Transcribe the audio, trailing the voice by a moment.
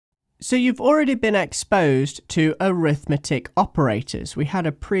So you've already been exposed to arithmetic operators. We had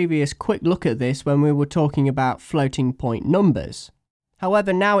a previous quick look at this when we were talking about floating point numbers.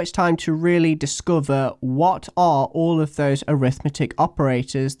 However, now it's time to really discover what are all of those arithmetic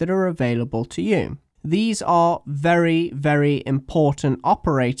operators that are available to you. These are very, very important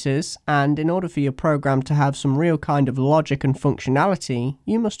operators, and in order for your program to have some real kind of logic and functionality,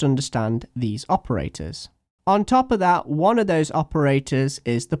 you must understand these operators. On top of that, one of those operators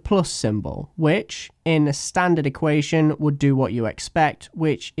is the plus symbol, which in a standard equation would do what you expect,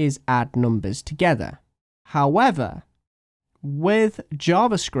 which is add numbers together. However, with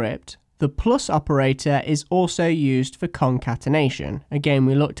JavaScript, the plus operator is also used for concatenation. Again,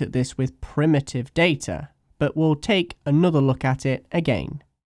 we looked at this with primitive data, but we'll take another look at it again.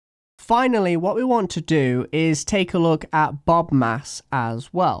 Finally, what we want to do is take a look at BODMASS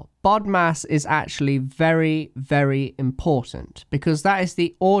as well. BODMASS is actually very, very important because that is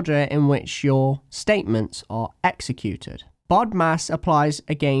the order in which your statements are executed. BODMASS applies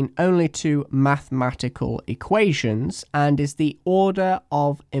again only to mathematical equations and is the order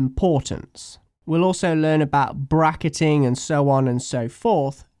of importance. We'll also learn about bracketing and so on and so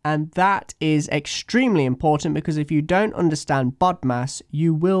forth, and that is extremely important because if you don't understand BODMASS,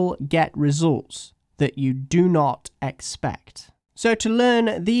 you will get results that you do not expect. So to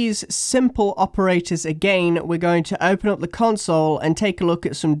learn these simple operators again, we're going to open up the console and take a look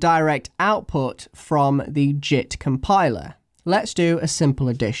at some direct output from the JIT compiler. Let's do a simple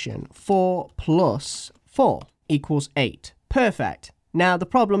addition. 4 plus 4 equals 8. Perfect. Now the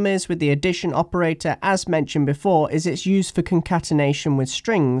problem is with the addition operator, as mentioned before, is it's used for concatenation with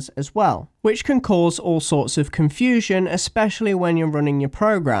strings as well, which can cause all sorts of confusion, especially when you're running your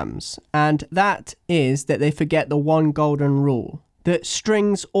programs. And that is that they forget the one golden rule, that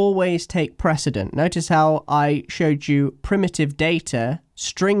strings always take precedent. Notice how I showed you primitive data,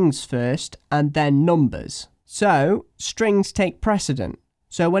 strings first, and then numbers. So strings take precedent.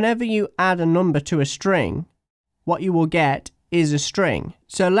 So whenever you add a number to a string, what you will get is a string.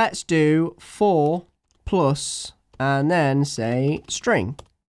 So let's do 4 plus and then say string.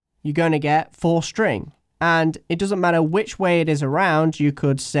 You're going to get 4 string. And it doesn't matter which way it is around. You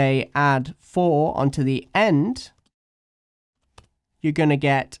could say add 4 onto the end. You're going to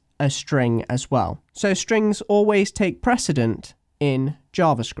get a string as well. So strings always take precedent in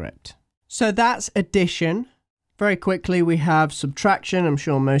JavaScript. So that's addition. Very quickly, we have subtraction. I'm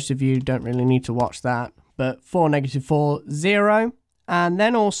sure most of you don't really need to watch that. But 4 negative 4, 0. And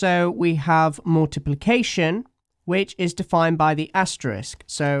then also we have multiplication, which is defined by the asterisk.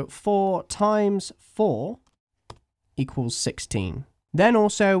 So 4 times 4 equals 16. Then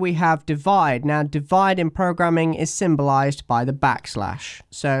also we have divide. Now divide in programming is symbolized by the backslash.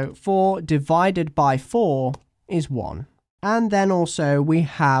 So 4 divided by 4 is 1. And then also we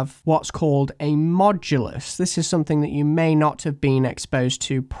have what's called a modulus. This is something that you may not have been exposed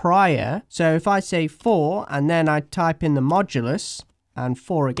to prior. So if I say 4 and then I type in the modulus and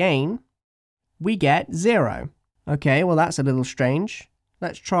 4 again, we get 0. Okay, well that's a little strange.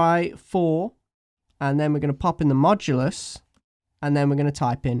 Let's try 4 and then we're going to pop in the modulus and then we're going to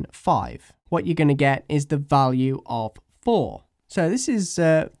type in 5. What you're going to get is the value of 4. So this is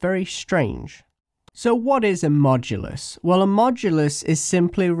very strange. So what is a modulus? Well, a modulus is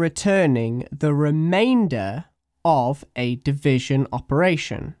simply returning the remainder of a division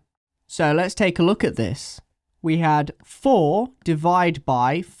operation. So let's take a look at this. We had 4 divide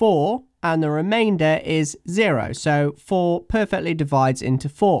by 4 and the remainder is 0. So 4 perfectly divides into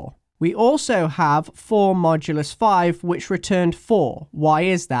 4. We also have 4 modulus 5, which returned 4. Why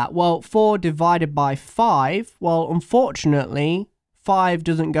is that? Well, 4 divided by 5, well, unfortunately, 5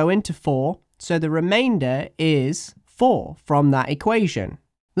 doesn't go into 4. So the remainder is 4 from that equation.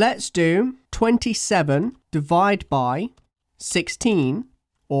 Let's do 27 divide by 16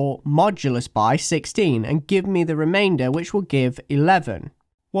 or modulus by 16 and give me the remainder, which will give 11.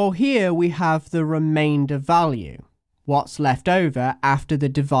 Well, here we have the remainder value. What's left over after the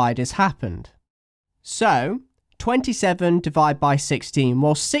divide has happened. So 27 divided by 16.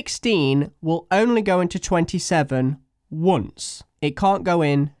 Well, 16 will only go into 27 once. It can't go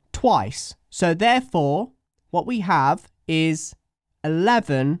in twice. So therefore, what we have is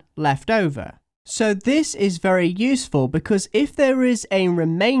 11 left over. So this is very useful because if there is a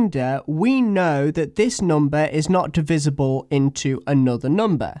remainder, we know that this number is not divisible into another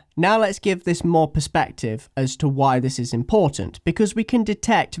number. Now let's give this more perspective as to why this is important, because we can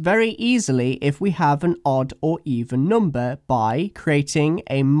detect very easily if we have an odd or even number by creating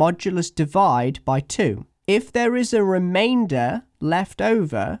a modulus divide by 2. If there is a remainder left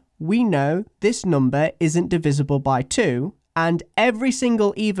over, we know this number isn't divisible by 2, and every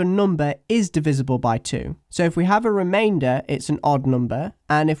single even number is divisible by 2. So if we have a remainder, it's an odd number,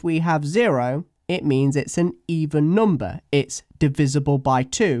 and if we have 0, it means it's an even number. It's divisible by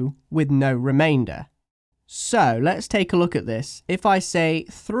 2 with no remainder. So let's take a look at this. If I say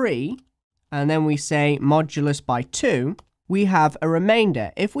 3, and then we say modulus by 2, we have a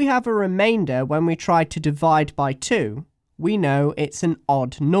remainder. If we have a remainder when we try to divide by 2, we know it's an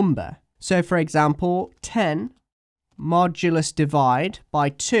odd number. So for example, 10 modulus divide by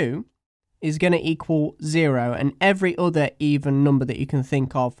 2 is going to equal 0, and every other even number that you can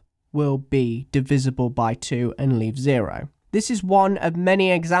think of will be divisible by 2 and leave 0. This is one of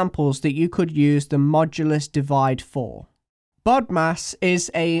many examples that you could use the modulus divide for. BODMASS is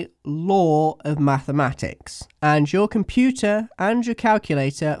a law of mathematics, and your computer and your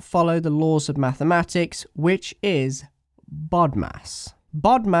calculator follow the laws of mathematics, which is BODMASS.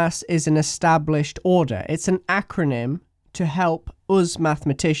 BODMASS is an established order. It's an acronym to help us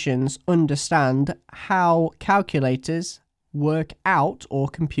mathematicians understand how calculators work out, or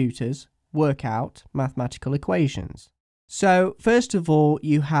computers work out, mathematical equations. So first of all,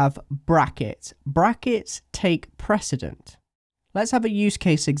 you have brackets. Brackets take precedent. Let's have a use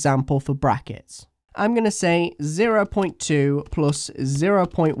case example for brackets. I'm going to say 0.2 plus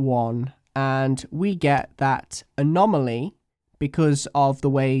 0.1, and we get that anomaly because of the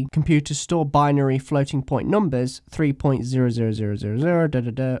way computers store binary floating point numbers,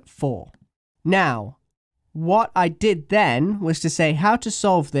 3.0000004. Now, what I did then was to say how to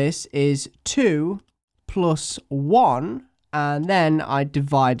solve this is 2 plus 1, and then I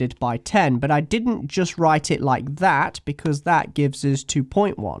divided by 10, but I didn't just write it like that because that gives us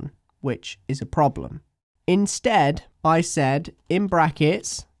 2.1, which is a problem. Instead, I said in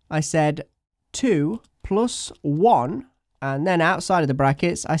brackets, I said 2 plus 1, and then outside of the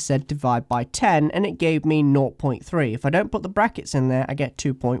brackets, I said divide by 10, and it gave me 0.3. If I don't put the brackets in there, I get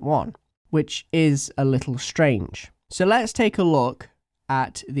 2.1, which is a little strange. So let's take a look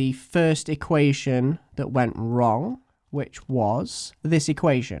at the first equation that went wrong, which was this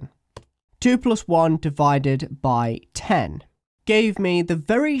equation. 2 plus 1 divided by 10 gave me the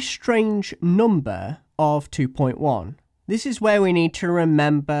very strange number of 2.1. This is where we need to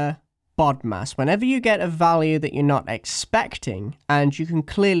remember BODMASS. Whenever you get a value that you're not expecting and you can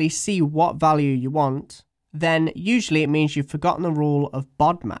clearly see what value you want, then usually it means you've forgotten the rule of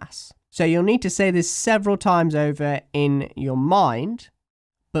BODMASS. So you'll need to say this several times over in your mind,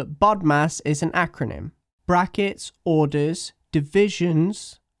 but BODMASS is an acronym. Brackets, orders,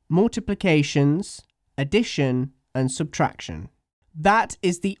 divisions, multiplications, addition, and subtraction. That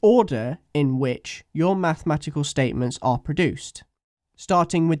is the order in which your mathematical statements are produced,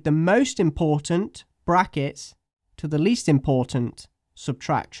 starting with the most important, brackets, to the least important,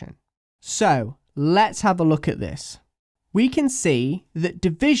 subtraction. So let's have a look at this. We can see that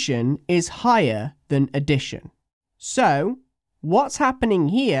division is higher than addition. So what's happening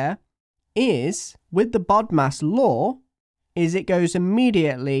here is, with the BODMASS law, is it goes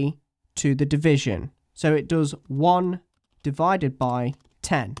immediately to the division. So it does 1 divided by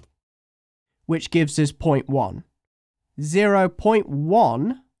 10, which gives us 0.1.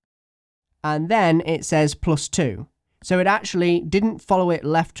 0.1, and then it says plus 2. So it actually didn't follow it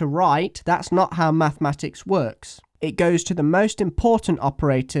left to right. That's not how mathematics works. It goes to the most important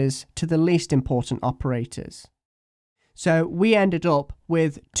operators to the least important operators. So we ended up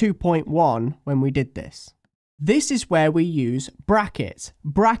with 2.1 when we did this. This is where we use brackets.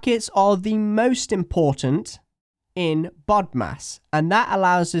 Brackets are the most important in BODMASS, and that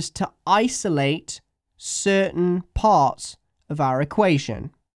allows us to isolate certain parts of our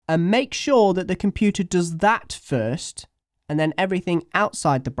equation and make sure that the computer does that first, and then everything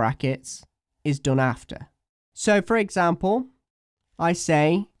outside the brackets is done after. So for example, I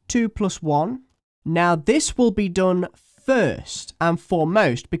say 2 plus 1. Now this will be done first and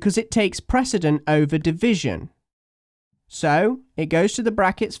foremost because it takes precedent over division. So it goes to the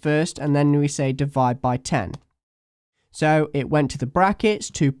brackets first, and then we say divide by 10. So it went to the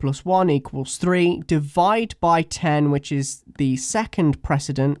brackets, 2 plus 1 equals 3, divide by 10, which is the second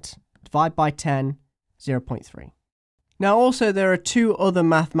precedent, divide by 10, 0.3. Now also there are two other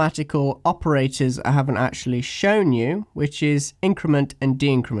mathematical operators I haven't actually shown you, which is increment and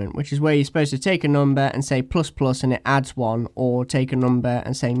decrement, which is where you're supposed to take a number and say plus plus and it adds 1, or take a number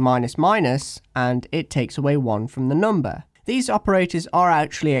and say minus minus and it takes away 1 from the number. These operators are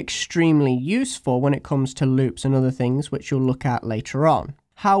actually extremely useful when it comes to loops and other things, which you'll look at later on.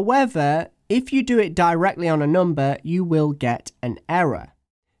 However, if you do it directly on a number, you will get an error.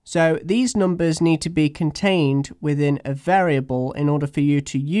 So these numbers need to be contained within a variable in order for you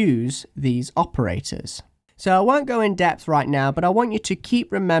to use these operators. So I won't go in depth right now, but I want you to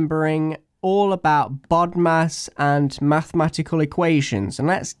keep remembering all about BODMASS and mathematical equations, and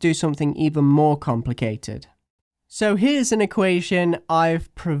let's do something even more complicated. So here's an equation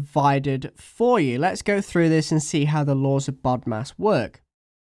I've provided for you. Let's go through this and see how the laws of BODMASS work.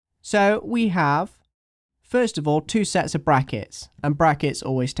 So we have, first of all, two sets of brackets, and brackets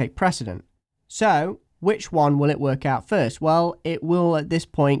always take precedent. So which one will it work out first? Well, it will at this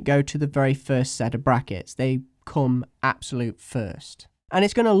point go to the very first set of brackets. They come absolute first. And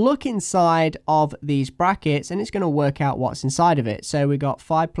it's going to look inside of these brackets and it's going to work out what's inside of it. So we got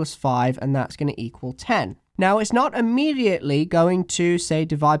 5 plus 5 and that's going to equal 10. Now it's not immediately going to say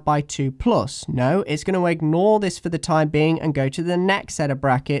divide by 2 plus. No, it's going to ignore this for the time being and go to the next set of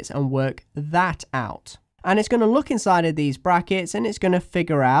brackets and work that out. And it's going to look inside of these brackets and it's going to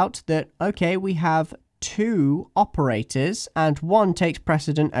figure out that, okay, we have two operators and one takes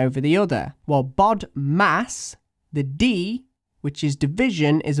precedent over the other. Well, BODMASS, the D, which is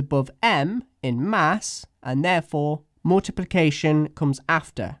division, is above M in mass, and therefore multiplication comes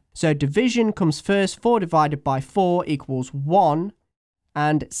after. So division comes first. 4 divided by 4 equals 1,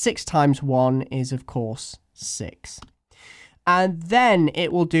 and 6 times 1 is, of course, 6. And then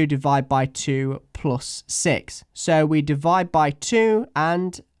it will do divide by 2 plus 6. So we divide by 2,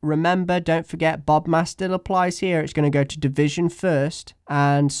 and remember, don't forget, BODMASS still applies here. It's going to go to division first.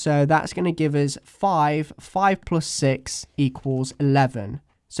 And so that's going to give us 5. 5 plus 6 equals 11.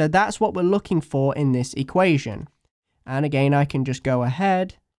 So that's what we're looking for in this equation. And again, I can just go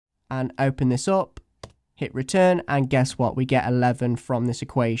ahead and open this up, hit return, and guess what? We get 11 from this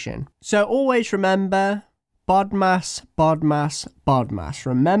equation. So always remember, BODMASS, BODMASS, BODMASS.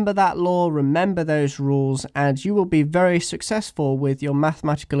 Remember that law, remember those rules, and you will be very successful with your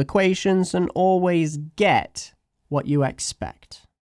mathematical equations and always get what you expect.